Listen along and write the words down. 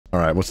All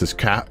right, what's this?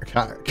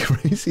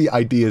 Crazy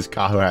ideas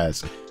Kaho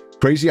has.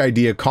 Crazy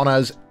idea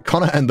Connor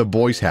and the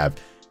boys have.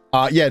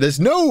 Yeah, there's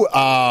no,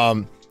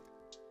 well,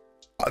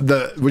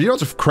 you know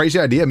what's a crazy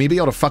idea? Me being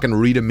able to fucking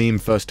read a meme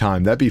first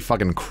time. That'd be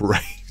fucking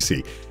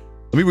crazy.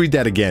 Let me read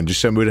that again,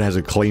 just so Mudan has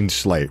a clean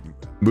slate.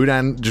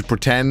 Mudan, just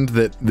pretend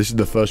that this is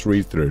the first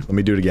read through. Let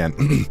me do it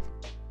again.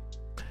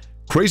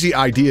 Crazy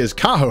ideas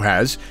Kaho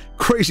has.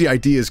 Crazy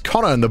ideas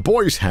Connor and the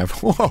boys have.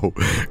 Whoa,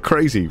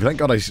 crazy. Thank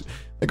God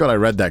I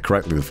read that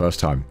correctly the first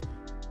time.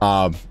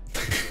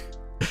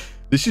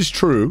 This is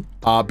true,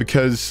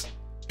 because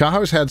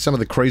Kaho's had some of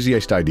the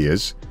craziest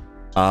ideas.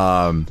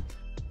 Kaho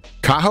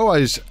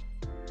is,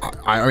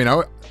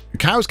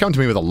 Kaho's come to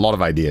me with a lot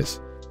of ideas.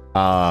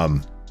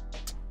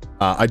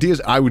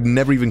 Ideas I would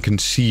never even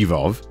conceive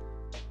of.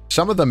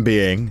 Some of them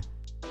being,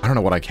 I don't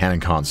know what I can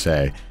and can't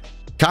say.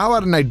 Kaho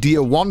had an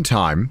idea one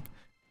time,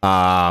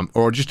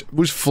 or just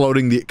was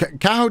floating the...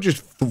 Kaho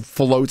just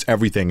floats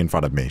everything in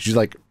front of me. She's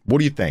like, what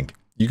do you think?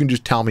 You can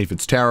just tell me if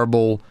it's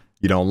terrible,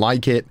 you don't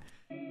like it,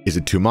 is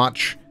it too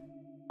much?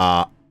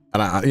 And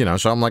I, you know,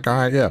 so I'm like, all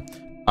right, yeah.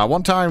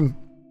 One time,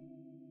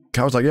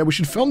 Kaho was like, yeah, we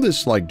should film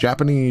this, like,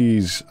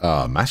 Japanese,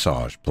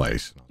 massage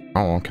place.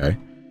 Oh, okay.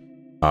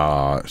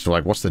 So,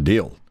 like, what's the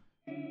deal?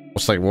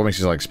 What makes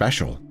it, like,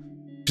 special?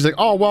 She's like,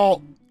 oh,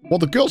 well,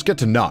 the girls get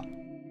to nut.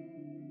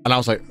 And I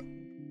was like,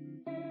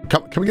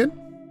 come again?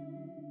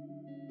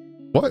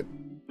 What?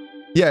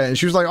 Yeah, and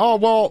she was like, oh,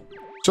 well,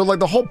 so, like,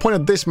 the whole point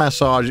of this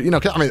massage, you know,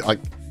 I mean, like,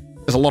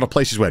 there's a lot of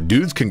places where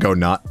dudes can go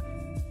nut,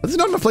 but there's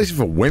not enough places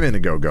for women to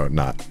go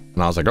nut.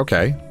 And I was like,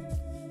 okay.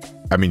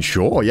 I mean,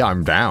 sure, yeah,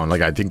 I'm down.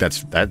 Like, I think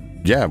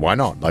yeah, why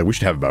not? Like, we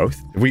should have both.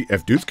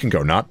 If dudes can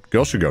go nut,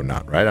 girls should go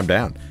nut, right? I'm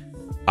down.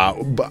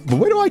 But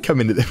where do I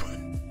come into this?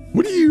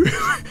 What do you,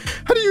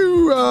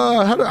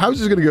 how's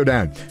this gonna go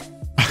down?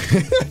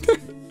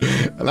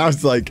 And I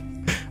was like,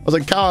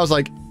 Kyle,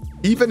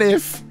 even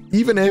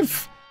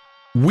if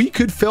we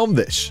could film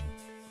this,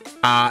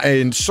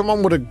 and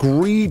someone would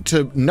agree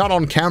to not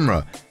on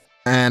camera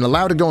and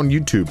allow it to go on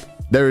YouTube,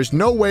 there is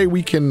no way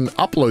we can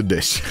upload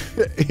this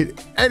in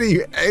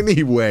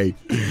any way.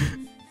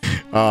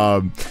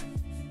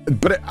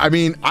 But I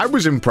mean, I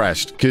was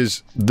impressed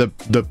because the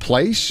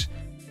place,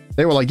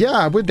 they were like,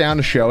 yeah, we're down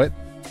to show it.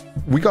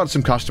 We got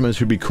some customers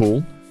who'd be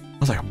cool. I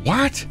was like,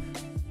 what?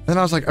 Then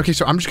I was like, okay,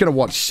 so I'm just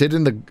gonna sit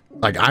in the,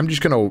 like, I'm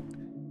just gonna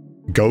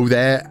go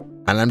there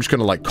and I'm just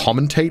gonna, like,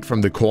 commentate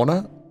from the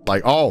corner.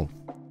 Like, oh,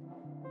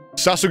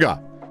 Sasuga,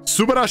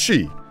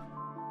 subarashi.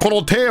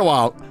 Kono te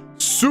wa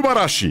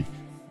subarashi.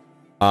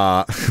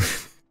 What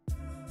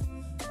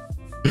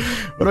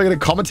am I gonna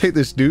commentate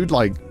this dude,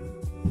 like,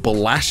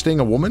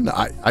 blasting a woman?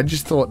 I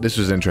just thought this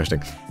was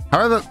interesting.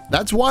 However,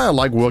 that's why I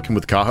like working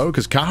with Kaho,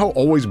 because Kaho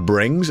always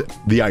brings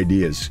the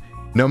ideas.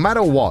 No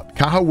matter what,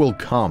 Kaho will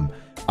come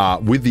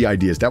with the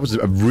ideas. That was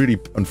a really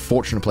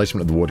unfortunate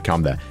placement of the word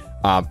come there.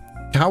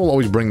 Kaho will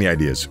always bring the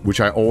ideas, which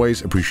I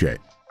always appreciate.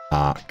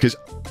 Because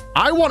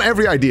I want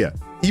every idea,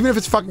 even if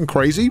it's fucking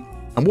crazy,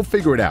 and we'll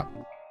figure it out.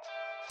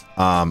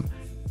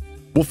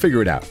 We'll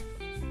figure it out.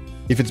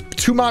 If it's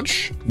too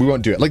much, we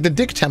won't do it. Like the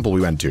Dick Temple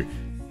we went to.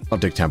 Not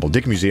Dick Temple,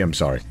 Dick Museum,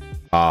 sorry.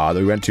 That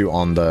we went to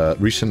on the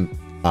recent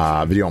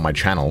video on my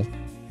channel.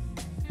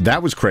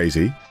 That was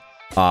crazy.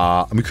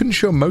 And we couldn't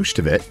show most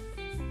of it,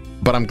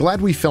 but I'm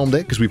glad we filmed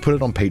it because we put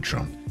it on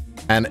Patreon.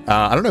 And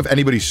I don't know if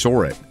anybody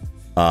saw it.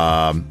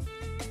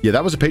 Yeah,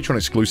 that was a Patreon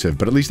exclusive,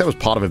 but at least that was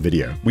part of a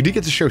video. We did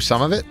get to show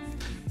some of it.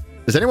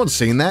 Has anyone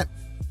seen that?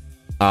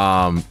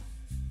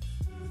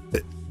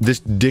 This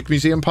Dick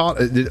Museum part?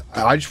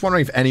 I'm just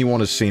wondering if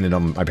anyone has seen it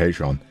on my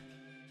Patreon.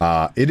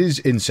 It is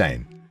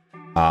insane.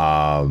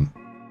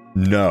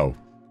 No.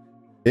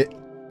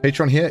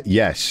 Patreon here?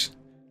 Yes.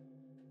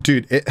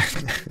 Dude,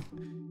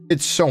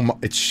 it's so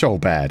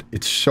bad.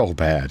 It's so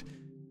bad.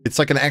 It's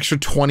like an extra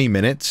 20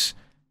 minutes,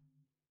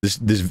 this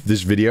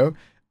video,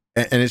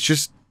 and it's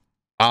just,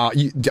 I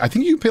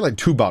think you can pay like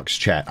 $2,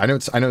 chat. I know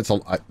it's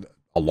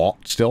a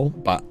lot still,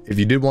 but if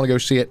you did want to go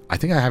see it, I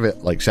think I have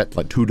it like set to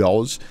like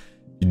 $2.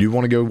 You do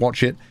want to go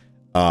watch it,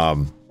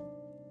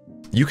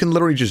 you can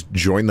literally just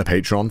join the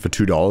Patreon for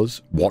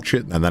 $2, watch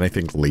it, and then I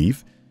think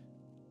leave.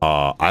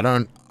 I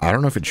don't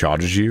know if it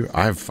charges you.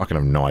 I fucking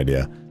have no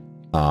idea.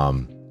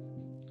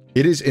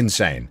 It is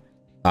insane.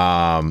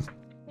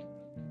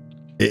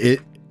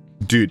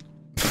 Dude,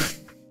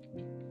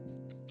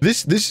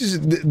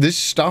 this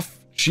stuff.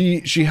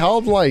 She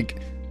held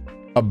like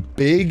a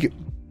big.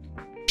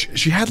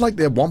 She had like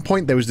at one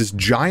point there was this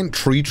giant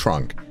tree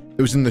trunk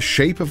that was in the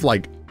shape of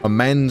like a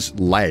man's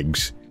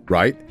legs,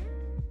 right?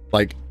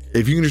 Like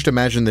if you can just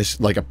imagine this,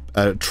 like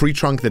a tree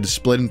trunk that is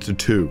split into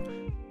two.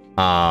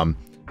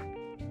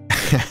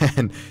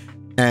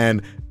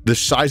 And the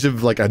size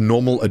of like a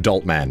normal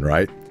adult man,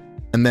 right?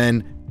 And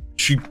then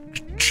she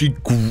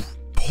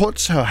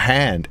puts her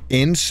hand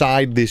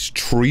inside this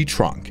tree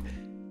trunk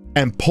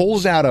and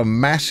pulls out a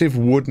massive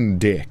wooden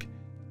dick.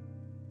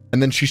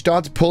 And then she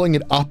starts pulling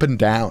it up and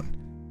down.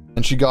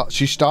 And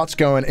she starts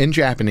going in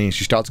Japanese,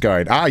 she starts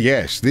going, ah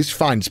yes, this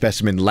fine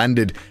specimen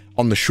landed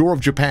on the shore of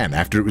Japan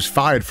after it was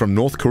fired from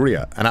North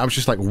Korea. And I was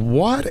just like,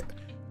 what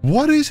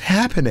is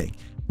happening?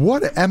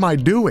 What am I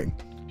doing?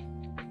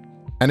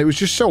 And it was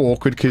just so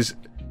awkward because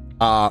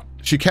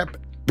she kept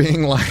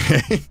being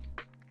like,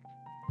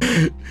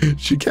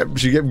 she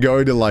kept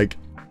going to like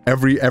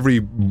every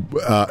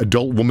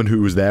adult woman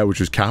who was there, which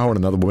was Kaho and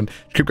another woman.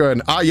 She kept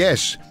going, ah,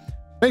 yes,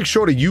 make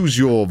sure to use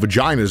your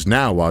vaginas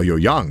now while you're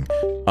young,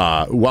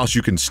 whilst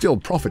you can still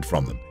profit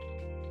from them.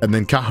 And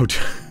then Kaho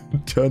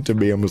turned to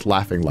me and was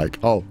laughing like,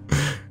 oh,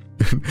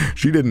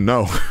 she didn't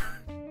know.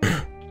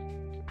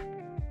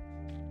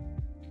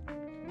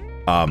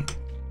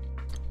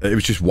 It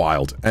was just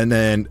wild. And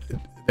then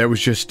there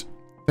was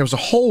a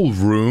whole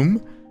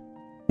room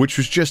which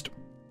was just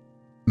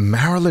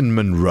Marilyn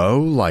Monroe,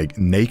 like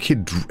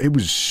naked. It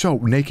was so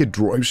naked.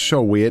 It was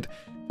so weird.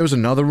 There was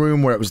another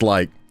room where it was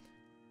like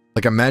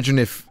imagine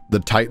if the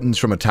Titans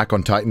from Attack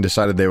on Titan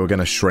decided they were going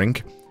to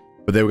shrink,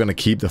 but they were going to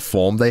keep the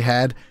form they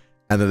had,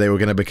 and that they were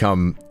going to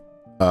become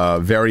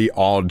very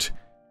odd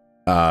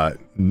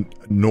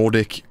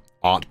Nordic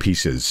art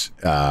pieces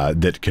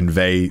that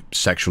convey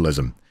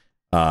sexualism.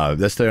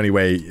 That's the only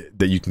way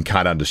that you can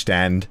kind of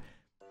understand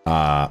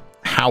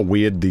how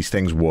weird these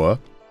things were.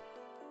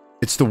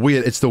 It's the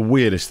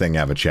weirdest thing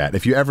ever, chat.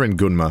 If you're ever in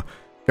Gunma,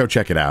 go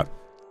check it out.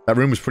 That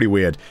room was pretty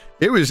weird.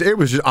 It was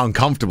just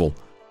uncomfortable.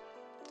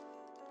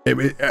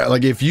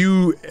 Like if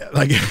you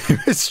like,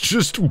 it's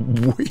just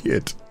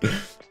weird.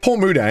 Poor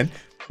Mudan.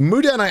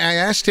 I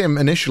asked him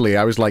initially.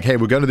 I was like, "Hey,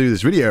 we're going to do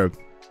this video,"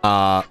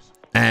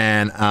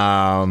 and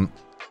I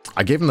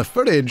gave him the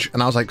footage,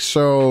 and I was like,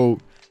 "So,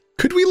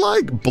 could we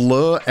like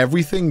blur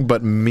everything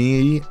but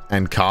me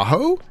and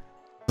Kaho?"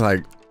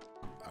 Like,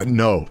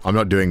 no, I'm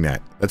not doing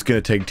that. That's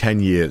gonna take 10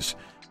 years.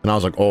 And I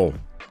was like, "Oh,"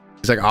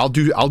 he's like, "I'll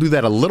do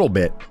that a little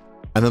bit,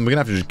 and then we're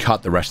gonna have to just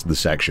cut the rest of the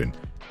section."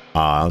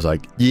 I was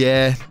like,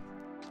 "Yeah,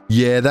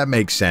 that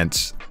makes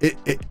sense.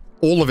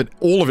 All of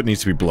it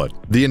needs to be blood.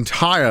 The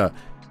entire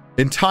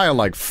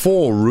like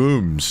 4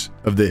 rooms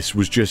of this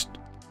was just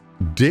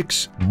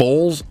dicks,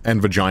 balls,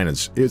 and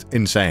vaginas. It's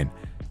insane.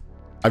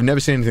 I've never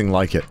seen anything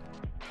like it.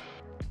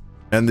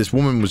 And this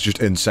woman was just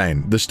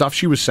insane. The stuff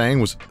she was saying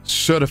was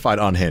certified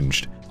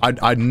unhinged.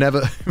 I'd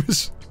never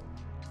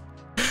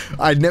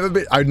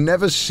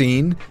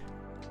seen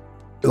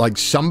like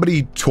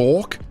somebody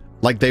talk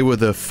like they were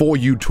the For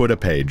You Twitter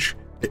page.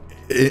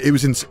 It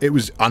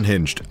was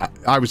unhinged.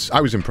 I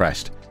was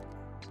impressed.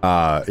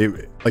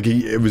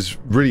 It was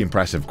really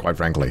impressive, quite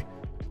frankly.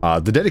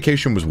 The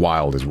dedication was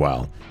wild as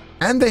well.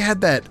 And they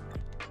had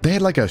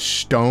like a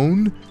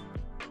stone.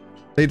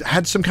 They'd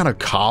had some kind of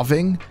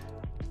carving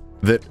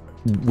that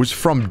was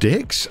from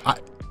dicks.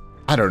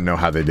 I don't know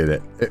how they did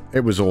it.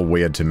 It was all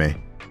weird to me.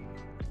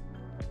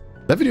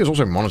 That video is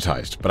also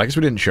monetized, but I guess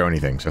we didn't show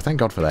anything, so thank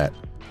God for that.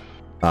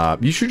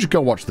 You should just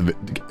go watch the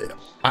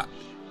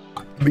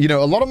you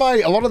know, a lot of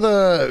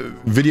the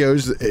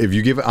videos, if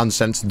you give it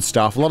uncensored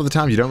stuff, a lot of the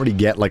time you don't really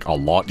get like a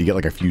lot. You get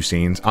like a few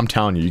scenes. I'm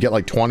telling you, you get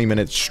like 20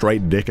 minutes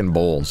straight dick and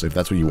balls if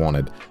that's what you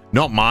wanted.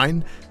 Not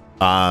mine,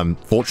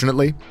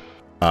 fortunately,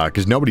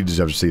 because nobody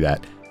deserves to see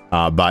that.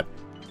 But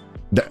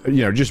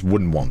you know, just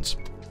wooden ones.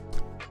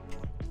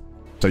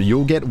 So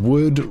you'll get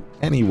wood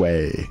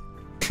anyway.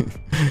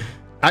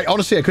 I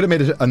honestly, could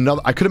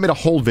have made a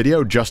whole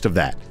video just of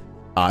that,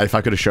 if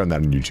I could have shown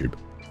that on YouTube.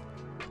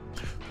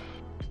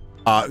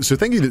 So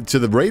thank you to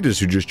the raiders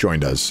who just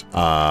joined us.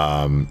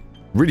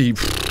 Really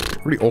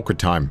awkward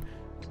time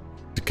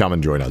to come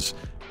and join us.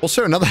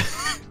 Also, another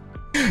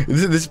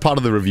this is part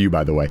of the review,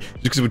 by the way,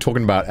 just because we're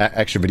talking about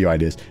extra video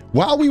ideas.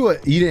 While we were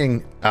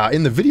eating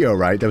in the video,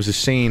 right, there was a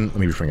scene. Let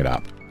me just bring it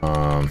up.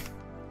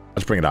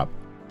 Let's bring it up.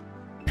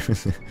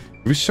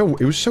 It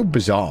was so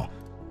bizarre.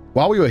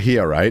 While we were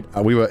here, right,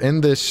 we were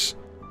in this.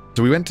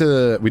 So we did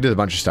a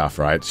bunch of stuff,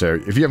 right? So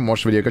if you haven't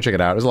watched the video, go check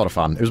it out. It was a lot of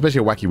fun. It was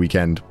basically a wacky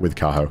weekend with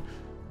Kaho.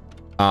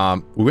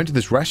 We went to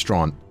this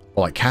restaurant,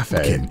 or like cafe.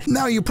 Okay.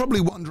 Now you're probably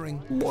wondering,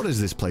 what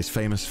is this place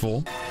famous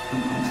for?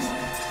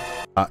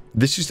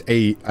 This is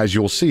as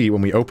you'll see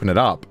when we open it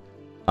up.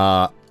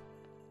 Oh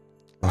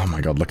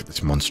my God, look at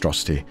this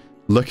monstrosity.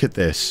 Look at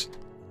this.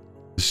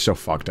 This is so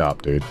fucked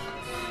up, dude.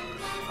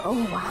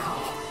 Oh wow.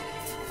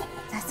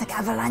 That's like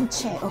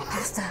avalanche or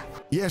pasta.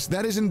 Yes,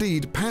 that is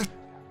indeed pasta.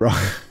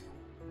 Right.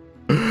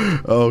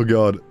 Oh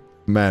God,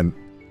 man.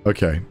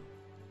 Okay.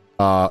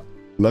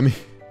 Let me.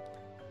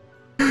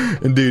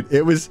 And dude,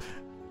 it was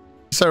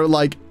so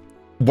like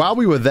while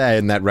we were there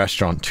in that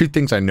restaurant, 2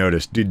 things I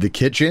noticed. Dude, the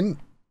kitchen.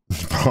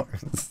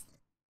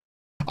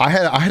 I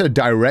had a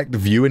direct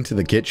view into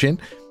the kitchen.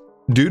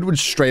 Dude would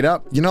straight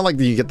up, you know, like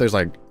you get those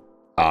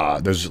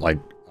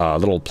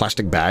little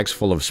plastic bags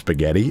full of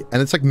spaghetti,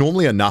 and it's like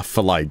normally enough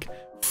for like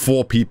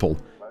 4 people.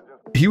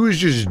 He was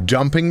just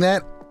dumping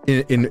that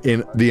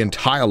in the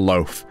entire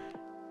loaf.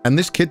 And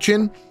this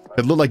kitchen,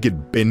 it looked like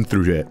it'd been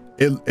through it.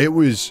 It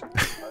was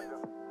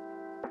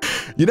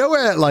you know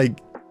where like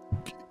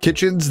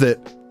kitchens that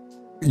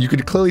you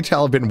could clearly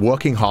tell have been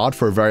working hard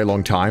for a very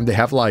long time, they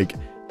have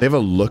a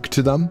look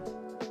to them.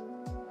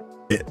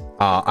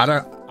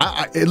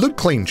 It looked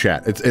clean,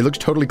 chat. It looks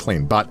totally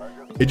clean, but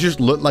It just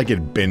looked like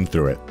it'd been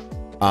through it.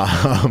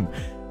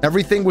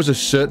 Everything was a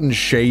certain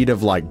shade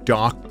of like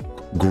dark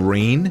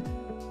green.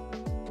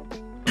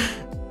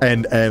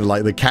 And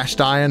like the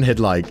cast iron had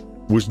like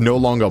was no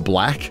longer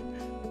black.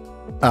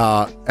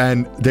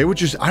 And they were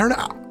just, I don't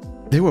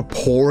know, they were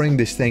pouring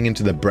this thing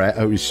into the bread.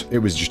 It was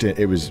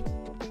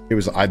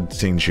I'd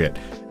seen shit.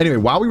 Anyway,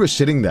 while we were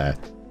sitting there,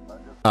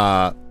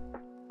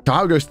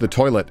 Kaho goes to the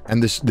toilet,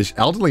 and this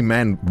elderly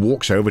man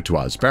walks over to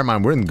us. Bear in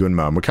mind, we're in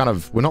Gunma,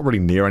 and we're not really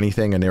near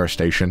anything, and near a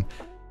station.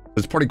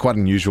 It's probably quite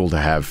unusual to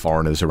have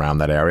foreigners around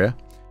that area.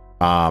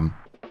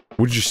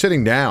 We're just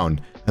sitting down,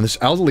 and this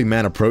elderly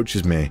man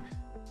approaches me.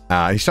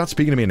 He starts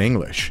speaking to me in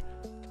English,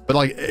 but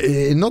like,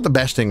 not the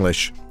best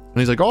English. And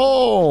he's like,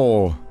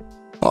 "Oh,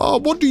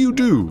 what do you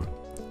do?"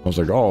 I was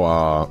like, "Oh,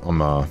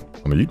 I'm a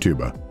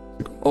YouTuber."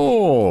 Like,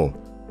 "Oh,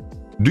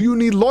 do you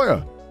need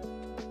lawyer?"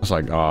 I was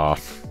like,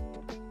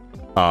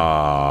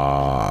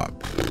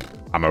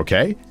 I'm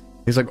okay.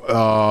 He's like,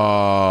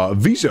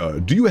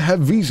 visa. Do you have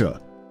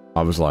visa?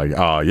 I was like,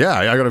 yeah,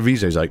 I got a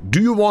visa. He's like,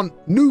 do you want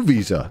new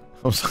visa?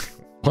 I was like,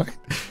 what?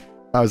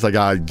 I was like,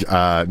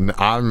 I'm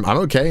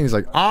okay. And he's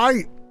like,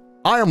 I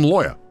am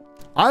lawyer.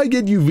 I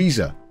get you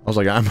visa. I was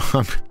like, I'm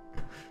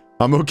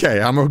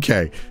okay. I'm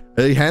okay.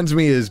 And he hands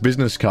me his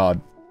business card.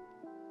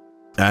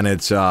 And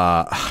it's,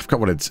 I forgot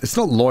what it's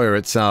not lawyer.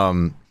 It's,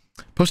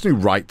 person who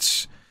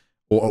writes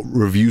or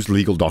reviews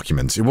legal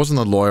documents. It wasn't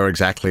a lawyer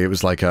exactly. It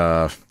was like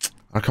a,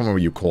 I can't remember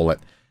what you call it.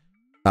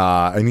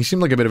 And he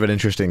seemed like a bit of an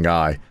interesting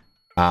guy.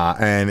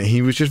 And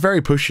he was just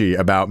very pushy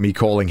about me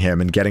calling him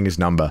and getting his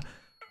number.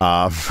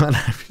 And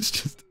I was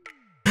just,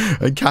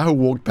 and Kaho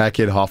walked back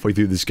in halfway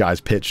through this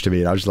guy's pitch to me,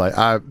 and I was like,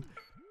 I'm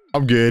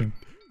good.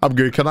 I'm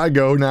good. Can I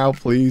go now,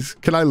 please?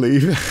 Can I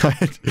leave?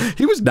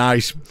 He was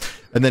nice.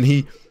 And then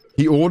he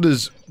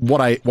orders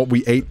what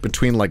we ate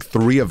between like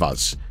 3 of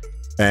us.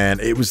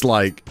 And it was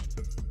like,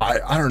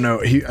 I don't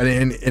know,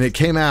 and it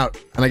came out,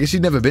 and I guess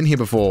he'd never been here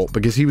before,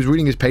 because he was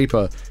reading his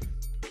paper,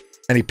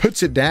 and he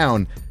puts it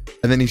down,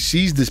 and then he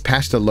sees this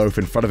pasta loaf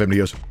in front of him, and he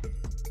goes,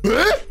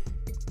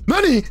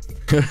 "Money!"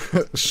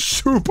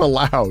 Super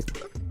loud.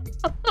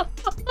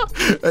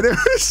 And it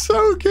was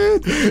so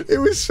good. It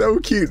was so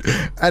cute.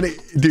 And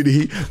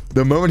dude,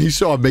 the moment he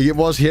saw how big it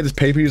was, he had his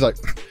paper, he was like,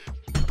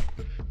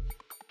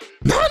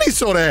 "Nani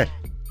sore!"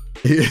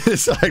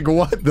 It's like,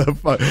 what the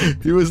fuck?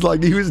 He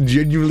was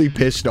genuinely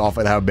pissed off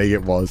at how big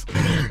it was.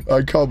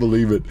 I can't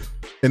believe it.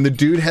 And the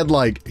dude had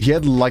like, he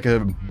had like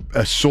a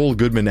Saul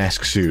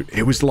Goodman-esque suit.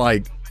 It was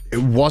like,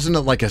 it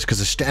wasn't like because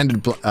a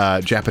standard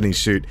Japanese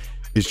suit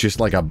is just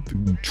like a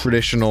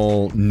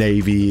traditional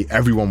navy.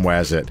 Everyone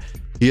wears it.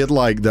 He had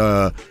like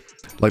the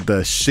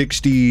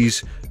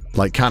 60s,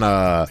 like kind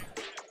of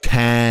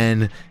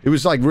tan. It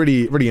was like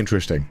really, really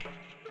interesting.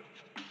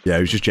 Yeah,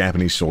 it was just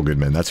Japanese Saul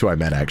Goodman. That's who I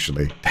met,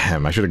 actually.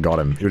 Damn, I should have got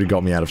him. He would have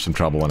got me out of some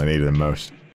trouble when I needed him most.